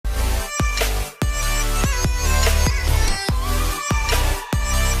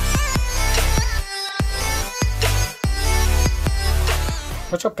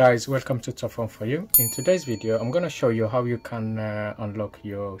What's up guys, welcome to Top Phone For You. In today's video I'm going to show you how you can unlock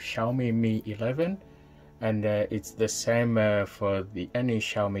your Xiaomi Mi 11, and it's the same for any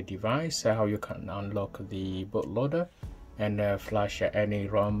Xiaomi device, how you can unlock the bootloader and flash any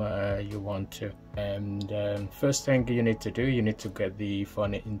ROM you want to. And first thing you need to do, you need to get the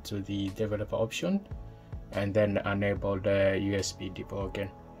phone into the developer option and then enable the USB debugging.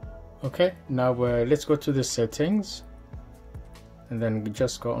 Okay, now let's go to the settings and then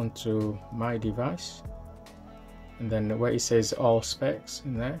just go onto my device, and then where it says all specs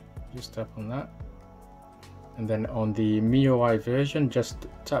in there, just tap on that, and then on the MIUI version just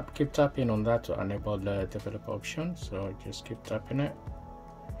keep tapping on that to enable the developer option. So just keep tapping it,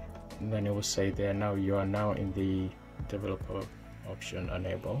 and then it will say there, now you are now in the developer option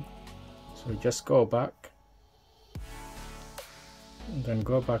enable. So just go back and then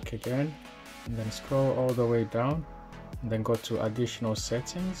go back again, and then scroll all the way down, and then go to additional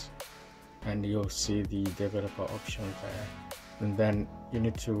settings, and you'll see the developer option there. And then you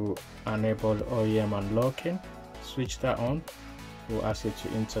need to enable OEM unlocking, switch that on. It will ask you to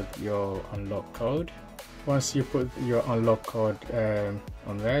enter your unlock code. Once you put your unlock code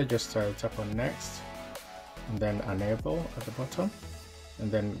on there, just tap on next and then enable at the bottom,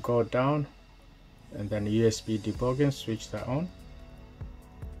 and then go down and then USB debugging, switch that on.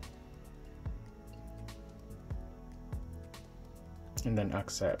 And then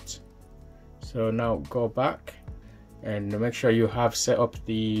accept. So now go back and make sure you have set up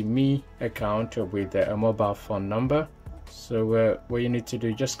the Mi account with a mobile phone number. So what you need to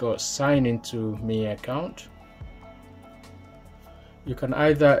do, just go sign into Mi account. You can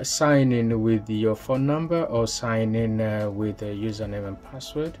either sign in with your phone number or sign in with a username and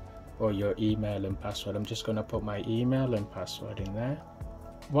password, or your email and password. I'm just gonna put my email and password in there.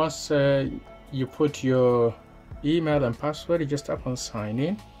 Once you put your email and password, you just tap on sign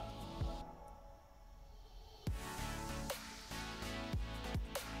in.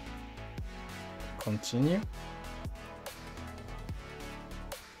 Continue.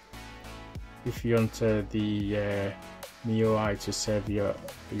 If you want the MIUI to save your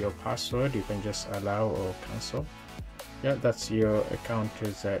password, you can just allow or cancel. Yeah, that's your account.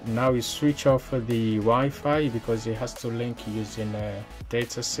 Now you switch off the Wi-Fi because it has to link using a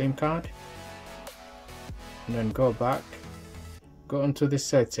data SIM card. And then go back, go into the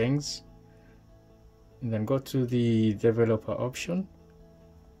settings, and then go to the developer option,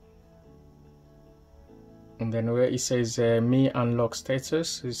 and then where it says Mi unlock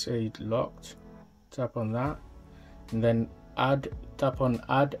status, is locked, tap on that, and then tap on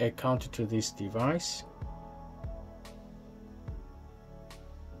add account to this device.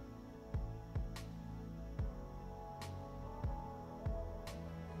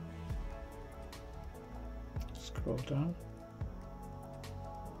 Scroll down,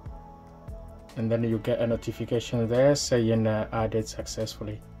 and then you get a notification there saying added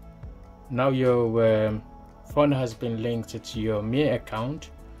successfully. Now your phone has been linked to your Mi account.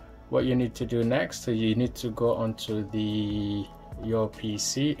 What you need to do next, you need to go onto your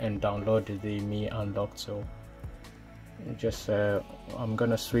PC and download the Mi unlock tool. Just I'm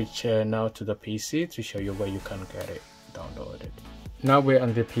gonna switch now to the PC to show you where you can get it downloaded. Now we're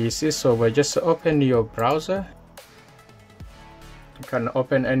on the PC, so we'll just open your browser. You can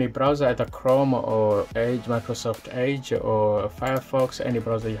open any browser, either Chrome or Edge, Microsoft Edge or Firefox, any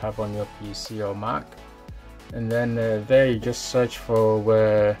browser you have on your PC or Mac. And then there you just search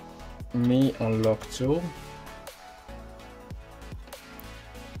for Mi unlock tool.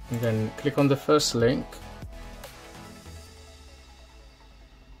 And then click on the first link.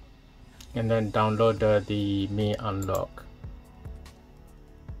 And then download the Mi unlock.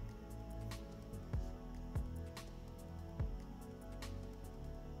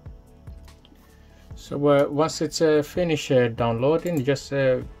 So once it's finished downloading, just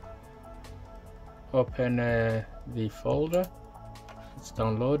open the folder, it's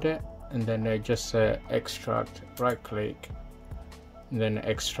downloaded, and then just extract, right click, and then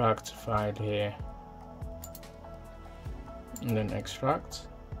extract file here, and then extract,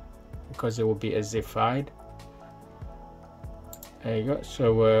 because it will be a zip file. There you go.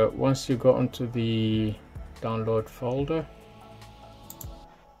 So once you go onto the download folder,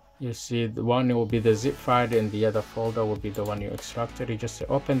 you see the one will be the zip file and the other folder will be the one you extracted. You just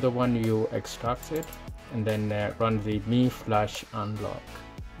open the one you extracted and then run the Mi flash unlock.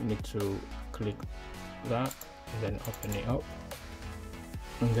 You need to click that and then open it up,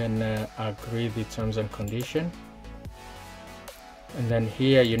 and then agree the terms and condition. And then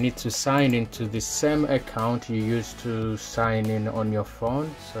here you need to sign into the same account you used to sign in on your phone.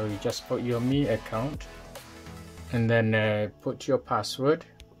 So you just put your Mi account and then put your password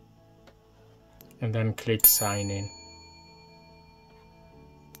and then click sign in.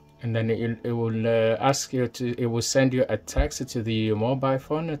 And then it will ask you to, it will send you a text to the mobile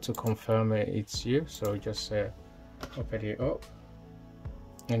phone to confirm it's you. So just open it up,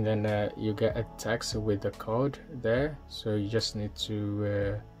 and then you get a text with the code there. So you just need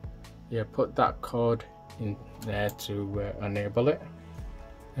to put that code in there to enable it,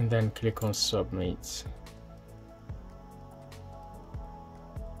 and then click on submit.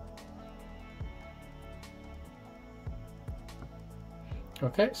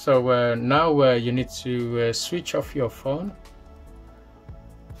 Okay, so now you need to switch off your phone.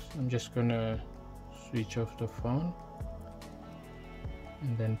 So I'm just gonna switch off the phone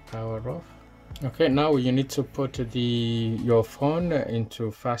and then power off. Okay, now you need to put your phone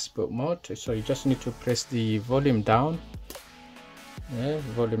into fastboot mode. So you just need to press the volume down,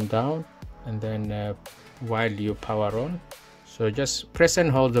 volume down, and then while you power on. So just press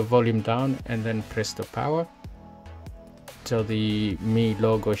and hold the volume down and then press the power till the Mi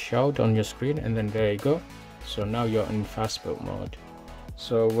logo showed on your screen, and then there you go. So now you're in fastboot mode.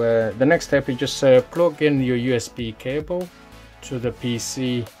 So the next step is just plug in your USB cable to the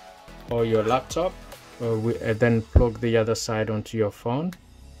PC or your laptop, then plug the other side onto your phone,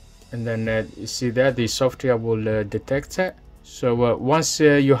 and then you see there the software will detect it. So once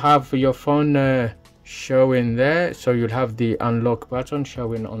you have your phone showing there, so you'll have the unlock button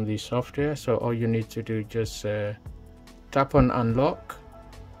showing on the software. So all you need to do just tap on unlock,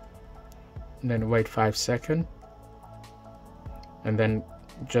 and then wait 5 seconds, and then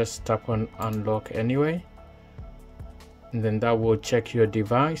just tap on unlock anyway, and then that will check your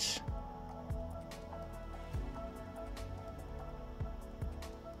device.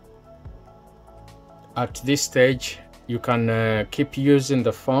 At this stage you can keep using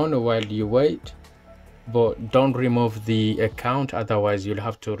the phone while you wait, but don't remove the account, otherwise you'll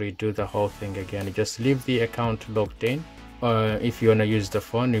have to redo the whole thing again. Just leave the account logged in. If you want to use the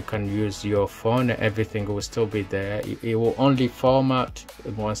phone, you can use your phone, everything will still be there. It will only format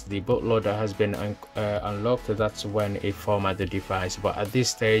once the bootloader has been unlocked. That's when it format the device, but at this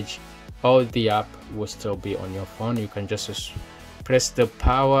stage all the app will still be on your phone. You can just press the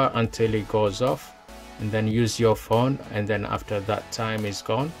power until it goes off, and then use your phone, and then after that time is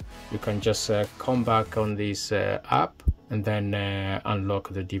gone, you can just come back on this app and then unlock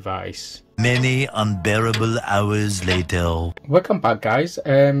the device. Many unbearable hours later. Welcome back, guys.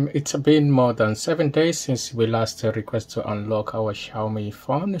 It's been more than 7 days since we last requested to unlock our Xiaomi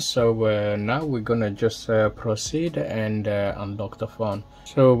phone. So now we're gonna just proceed and unlock the phone.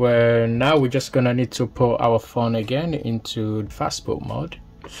 So now we're just gonna need to put our phone again into fastboot mode.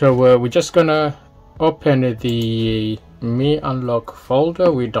 So we're just gonna open the Mi unlock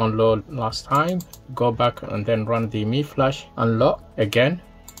folder we downloaded last time, go back and then run the Mi flash unlock again,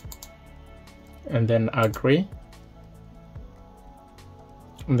 and then agree.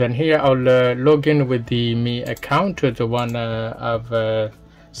 And then here I'll log in with the Mi account, to the one I've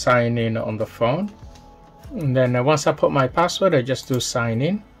signed in on the phone. And then once I put my password, I just do sign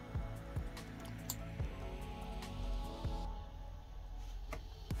in.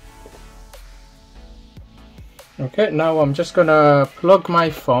 Okay, now I'm just gonna plug my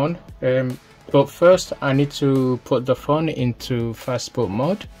phone, but first I need to put the phone into fastboot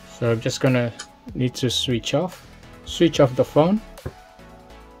mode. So I'm just gonna need to switch off the phone,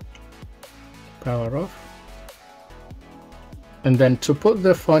 power off, and then to put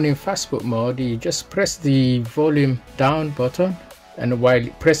the phone in fastboot mode, you just press the volume down button, and while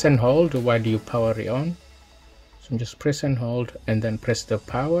press and hold while you power it on. So just press and hold and then press the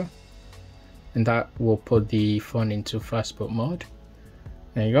power, and that will put the phone into fastboot mode.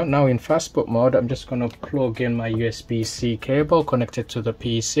 There you go. Now in fastboot mode, I'm just going to plug in my USB-C cable connected to the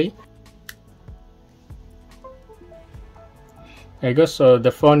PC. There you go. So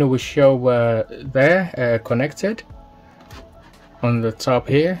the phone will show there connected. On the top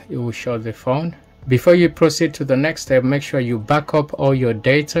here, it will show the phone. Before you proceed to the next step, make sure you back up all your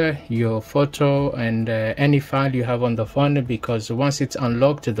data, your photo, and any file you have on the phone, because once it's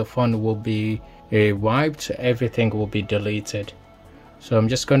unlocked, the phone will be wiped, everything will be deleted. So I'm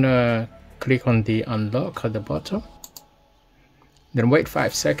just gonna click on the unlock at the bottom, then wait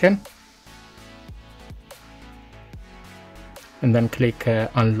 5 seconds, and then click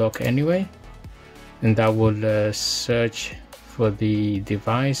unlock anyway, and that will search for the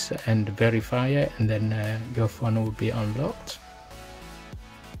device and verify it, and then your phone will be unlocked.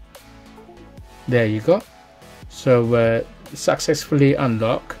 There you go. So successfully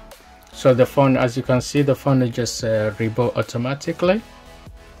unlocked. So the phone, as you can see, the phone is just reboot automatically.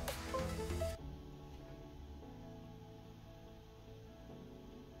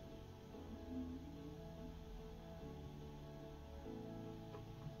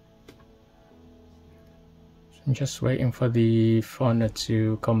 I'm just waiting for the phone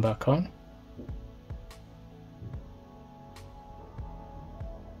to come back on.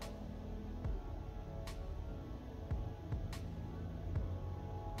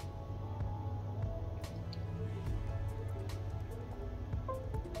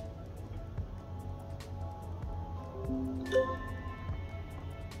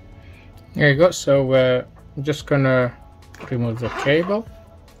 There you go. So I'm just gonna remove the cable.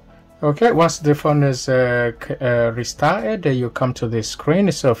 Okay, once the phone is restarted, you come to this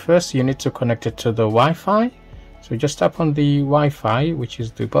screen. So first you need to connect it to the Wi-Fi. So just tap on the Wi-Fi, which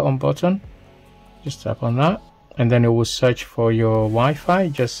is the bottom button. Just tap on that, and then it will search for your Wi-Fi.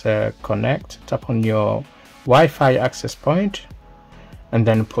 Just connect, tap on your Wi-Fi access point, and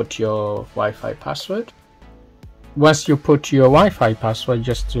then put your Wi-Fi password. Once you put your Wi-Fi password,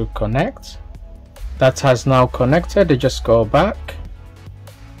 just to connect. That has now connected. Just go back,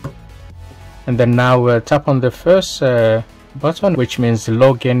 and then now tap on the first button, which means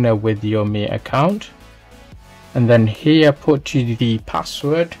log in with your Mi account, and then here put the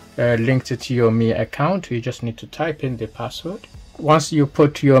password linked to your Mi account. You just need to type in the password. Once you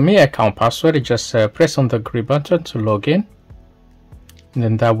put your Mi account password, just press on the green button to log in, and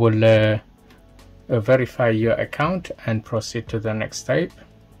then that will verify your account and proceed to the next step.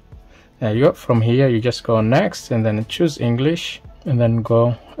 There you go. From here you just go next, and then choose English, and then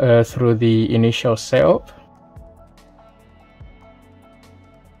go through the initial setup.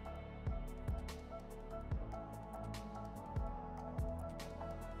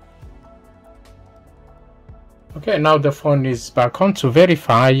 Okay, now the phone is back on. To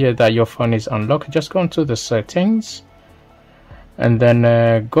verify that your phone is unlocked, just go into the settings, and then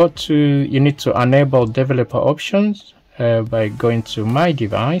you need to enable developer options by going to my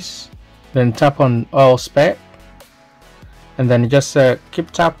device, then tap on all spec, and then just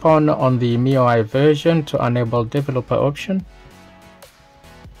keep tap on the MIUI version to enable developer option.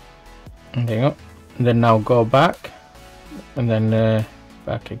 And there you go. And then now go back, and then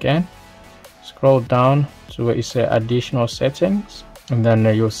back again, scroll down to where it says additional settings, and then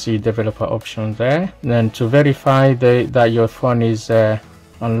you'll see developer options there. And then to verify that your phone is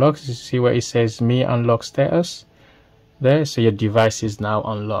unlocked, you see where it says Mi unlock status there, so your device is now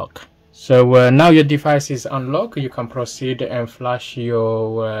unlocked. So now your device is unlocked, you can proceed and flash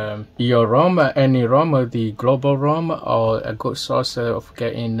your ROM, any ROM, the global ROM, or a good source of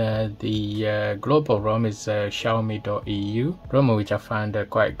getting the global ROM is Xiaomi.eu ROM, which I find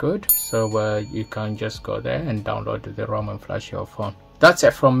quite good. So you can just go there and download the ROM and flash your phone. That's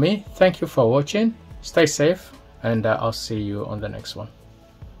it from me. Thank you for watching. Stay safe, and I'll see you on the next one.